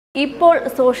ഇപ്പോൾ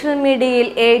സോഷ്യൽ മീഡിയയിൽ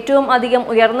ഏറ്റവും അധികം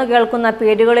ഉയർന്നു കേൾക്കുന്ന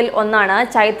പേരുകളിൽ ഒന്നാണ്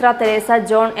ചൈത്ര തെരേസ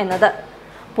ജോൺ എന്നത്.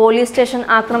 പോലീസ് സ്റ്റേഷൻ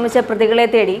ആക്രമിച്ച പ്രതികളെ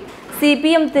തേടി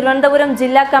CPM തിരുവനന്തപുരം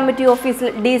ജില്ലാ കമ്മിറ്റി ഓഫീസിൽ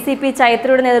DCP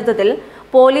ചൈത്രയുടെ നേതൃത്വത്തിൽ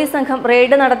പോലീസ് സംഘം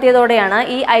റെയ്ഡ് നടത്തിയതോടെയാണ്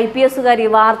ഈ IPSകാരി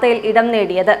വാർത്തയിൽ ഇടം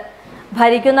നേടിയത്.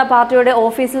 ഭരിക്കുന്ന പാർട്ടിയുടെ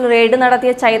ഓഫീസിൽ റെയ്ഡ്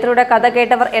നടത്തിയ ചൈത്രയുടെ കഥ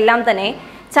കേട്ടവർ എല്ലാം തന്നെ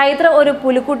ചൈത്ര ഒരു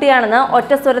പുലിക്കുട്ടിയാണെന്ന്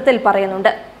ഒറ്റ സ്വരത്തിൽ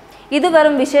പറയുന്നുണ്ട്. ഇത്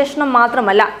വെറും വിശേഷണം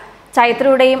മാത്രമല്ല,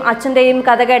 ചൈത്രയുടെയും അച്ഛൻ്റെയും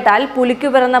കഥ കേട്ടാൽ പുലിക്കു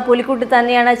പിറന്ന പുലിക്കുട്ടി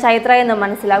തന്നെയാണ് ചൈത്ര എന്ന്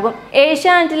മനസ്സിലാകും.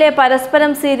 ഏഷ്യാനെറ്റിലെ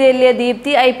പരസ്പരം സീരിയലിലെ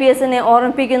ദീപ്തി IPSനെ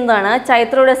ഓർമ്മിപ്പിക്കുന്നതാണ്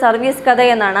ചൈത്രയുടെ സർവീസ്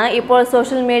കഥയെന്നാണ് ഇപ്പോൾ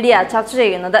സോഷ്യൽ മീഡിയ ചർച്ച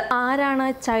ചെയ്യുന്നത്. ആരാണ്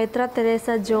ചൈത്ര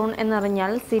തെരേസ ജോൺ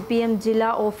എന്നറിഞ്ഞാൽ CPM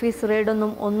ജില്ലാ ഓഫീസ്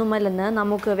റെയ്ഡൊന്നും ഒന്നുമല്ലെന്ന്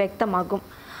നമുക്ക് വ്യക്തമാകും.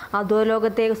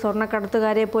 അധോലോകത്തെ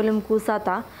സ്വർണ്ണക്കടത്തുകാരെ പോലും കൂസാത്ത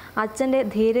അച്ഛൻ്റെ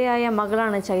ധീരയായ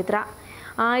മകളാണ് ചൈത്ര.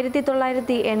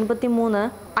 1983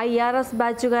 IRS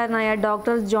ബാച്ചുകാരനായ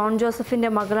ഡോക്ടർ ജോൺ ജോസഫിൻ്റെ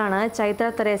മകളാണ് ചൈത്ര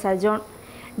തെരേസ ജോൺ.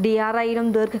 DRIയിലും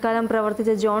ദീർഘകാലം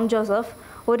പ്രവർത്തിച്ച ജോൺ ജോസഫ്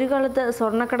ഒരു കാലത്ത്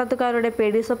സ്വർണ്ണക്കടത്തുകാരുടെ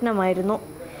പേടിസ്വപ്നമായിരുന്നു.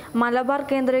 മലബാർ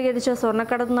കേന്ദ്രീകരിച്ച്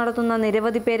സ്വർണ്ണക്കടത്ത് നടത്തുന്ന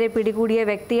നിരവധി പേരെ പിടികൂടിയ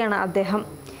വ്യക്തിയാണ് അദ്ദേഹം.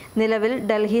 നിലവിൽ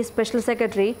Delhi special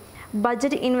secretary,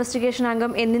 budget investigation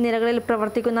അംഗം എന്നീ നിലകളിൽ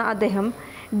പ്രവർത്തിക്കുന്ന അദ്ദേഹം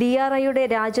DRIയുടെ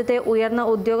രാജ്യത്തെ ഉയർന്ന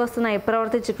ഉദ്യോഗസ്ഥനായി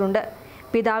പ്രവർത്തിച്ചിട്ടുണ്ട്.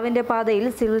 പിതാവിൻ്റെ പാതയിൽ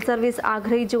സിവിൽ സർവീസ്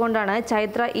ആഗ്രഹിച്ചുകൊണ്ടാണ്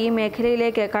ചൈത്ര ഈ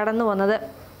മേഖലയിലേക്ക് കടന്നു വന്നത്.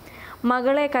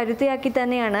 മകളെ കരുത്തയാക്കി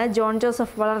തന്നെയാണ് ജോൺ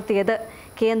ജോസഫ് വളർത്തിയത്.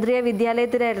 കേന്ദ്രീയ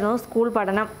വിദ്യാലയത്തിലായിരുന്നു സ്കൂൾ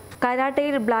പഠനം.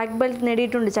 കരാട്ടയിൽ ബ്ലാക്ക് ബെൽറ്റ്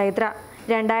നേടിയിട്ടുണ്ട് ചൈത്ര.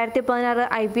 2016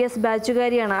 IPS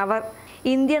ബാച്ചുകാരിയാണ് അവർ.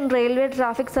 ഇന്ത്യൻ റെയിൽവേ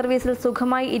ട്രാഫിക് സർവീസിൽ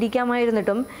സുഖമായി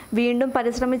ഇരിക്കാമായിരുന്നിട്ടും വീണ്ടും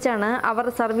പരിശ്രമിച്ചാണ് അവർ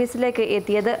സർവീസിലേക്ക്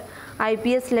എത്തിയത്.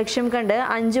 IPS ലക്ഷ്യം കണ്ട്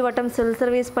 5 വട്ടം സിവിൽ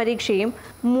സർവീസ് പരീക്ഷയും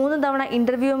 3 തവണ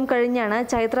ഇൻ്റർവ്യൂവും കഴിഞ്ഞാണ്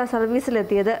ചൈത്ര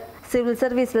സർവീസിലെത്തിയത്. സിവിൽ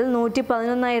സർവീസിൽ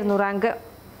 111ആയിരുന്നു റാങ്ക്.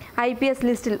 IPS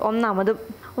ലിസ്റ്റിൽ ഒന്നാമതും.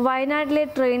 വയനാട്ടിലെ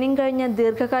ട്രെയിനിങ് കഴിഞ്ഞ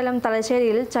ദീർഘകാലം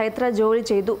തലശ്ശേരിയിൽ ചൈത്ര ജോലി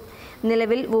ചെയ്തു.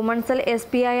 നിലവിൽ വുമൺസെൽ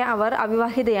SP ആയ അവർ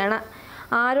അവിവാഹിതയാണ്.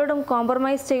 ആരോടും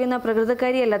കോംപ്രമൈസ് ചെയ്യുന്ന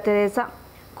പ്രകൃതക്കാരിയല്ല തെരേസ.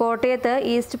 കോട്ടയത്ത്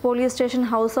ഈസ്റ്റ് പോലീസ് സ്റ്റേഷൻ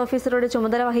ഹൗസ് ഓഫീസറുടെ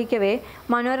ചുമതല വഹിക്കവേ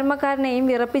മനോരമക്കാരനെയും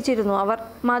വിറപ്പിച്ചിരുന്നു അവർ.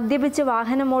 മദ്യപിച്ച്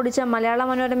വാഹനമോടിച്ച മലയാള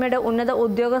മനോരമയുടെ ഉന്നത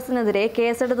ഉദ്യോഗസ്ഥനെതിരെ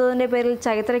കേസെടുത്തതിൻ്റെ പേരിൽ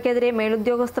ചൈത്രയ്ക്കെതിരെ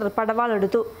മേലുദ്യോഗസ്ഥർ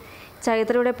പടവാളെടുത്തു.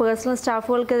 ചൈത്രയുടെ പേഴ്സണൽ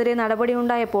സ്റ്റാഫുകൾക്കെതിരെ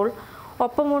നടപടിയുണ്ടായപ്പോൾ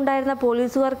ഒപ്പമുണ്ടായിരുന്ന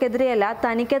പോലീസുകാർക്കെതിരെയല്ല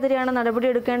തനിക്കെതിരെയാണ്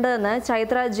നടപടിയെടുക്കേണ്ടതെന്ന്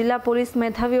ചൈത്ര ജില്ലാ പോലീസ്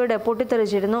മേധാവിയോട്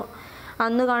പൊട്ടിത്തെറിച്ചിരുന്നു.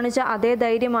 അന്നു കാണിച്ച അതേ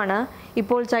ധൈര്യമാണ്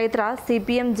ഇപ്പോൾ ചൈത്ര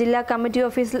CPM ജില്ലാ കമ്മിറ്റി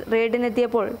ഓഫീസിൽ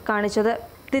റെയ്ഡിനെത്തിയപ്പോൾ കാണിച്ചത്.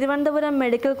 തിരുവനന്തപുരം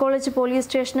മെഡിക്കൽ കോളേജ് പോലീസ്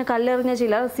സ്റ്റേഷന് കല്ലെറിഞ്ഞ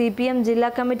ചിലർ CPM ജില്ലാ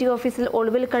കമ്മിറ്റി ഓഫീസിൽ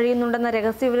ഒളിവിൽ കഴിയുന്നുണ്ടെന്ന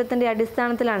രഹസ്യവിവരത്തിൻ്റെ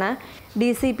അടിസ്ഥാനത്തിലാണ്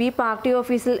DCP പാർട്ടി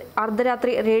ഓഫീസിൽ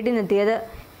അർദ്ധരാത്രി റെയ്ഡിനെത്തിയത്.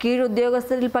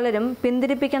 കീഴുദ്യോഗസ്ഥരിൽ പലരും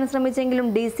പിന്തിരിപ്പിക്കാൻ ശ്രമിച്ചെങ്കിലും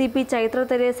DCP ചൈത്ര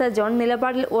തെരേസ ജോൺ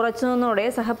നിലപാടിൽ ഉറച്ചുനിന്നതോടെ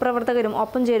സഹപ്രവർത്തകരും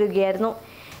ഒപ്പം ചേരുകയായിരുന്നു.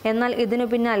 എന്നാൽ ഇതിനു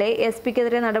പിന്നാലെ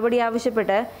SP-ക്കെതിരെ നടപടി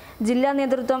ആവശ്യപ്പെട്ട് ജില്ലാ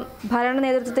നേതൃത്വം ഭരണ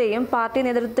നേതൃത്വത്തെയും പാർട്ടി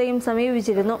നേതൃത്വത്തെയും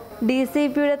സമീപിച്ചിരുന്നു.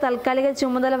 DCPയുടെ താൽക്കാലിക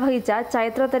ചുമതല വഹിച്ച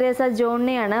ചൈത്ര തെരേസ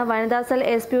ജോണിനെയാണ് വനിതാ സെൽ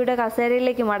SP-യുടെ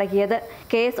കസേരയിലേക്ക് മടക്കിയത്.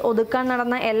 കേസ് ഒതുക്കാൻ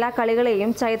നടന്ന എല്ലാ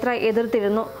കളികളെയും ചൈത്ര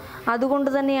എതിർത്തിരുന്നു.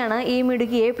 അതുകൊണ്ട് തന്നെയാണ് ഈ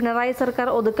മിടുക്കിയെ പിണറായി സർക്കാർ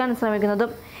ഒതുക്കാൻ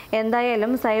ശ്രമിക്കുന്നതും.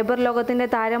 എന്തായാലും സൈബർ ലോകത്തിൻ്റെ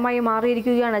താരമായി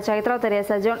മാറിയിരിക്കുകയാണ് ചൈത്ര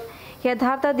തെരേസ ജോൺ.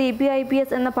 യഥാർത്ഥ ദീപ്തി IPS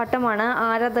എന്ന പട്ടമാണ്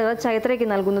ആരാധകർ ചൈത്രയ്ക്ക്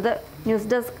നൽകുന്നത്. News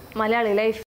desk Malayali life.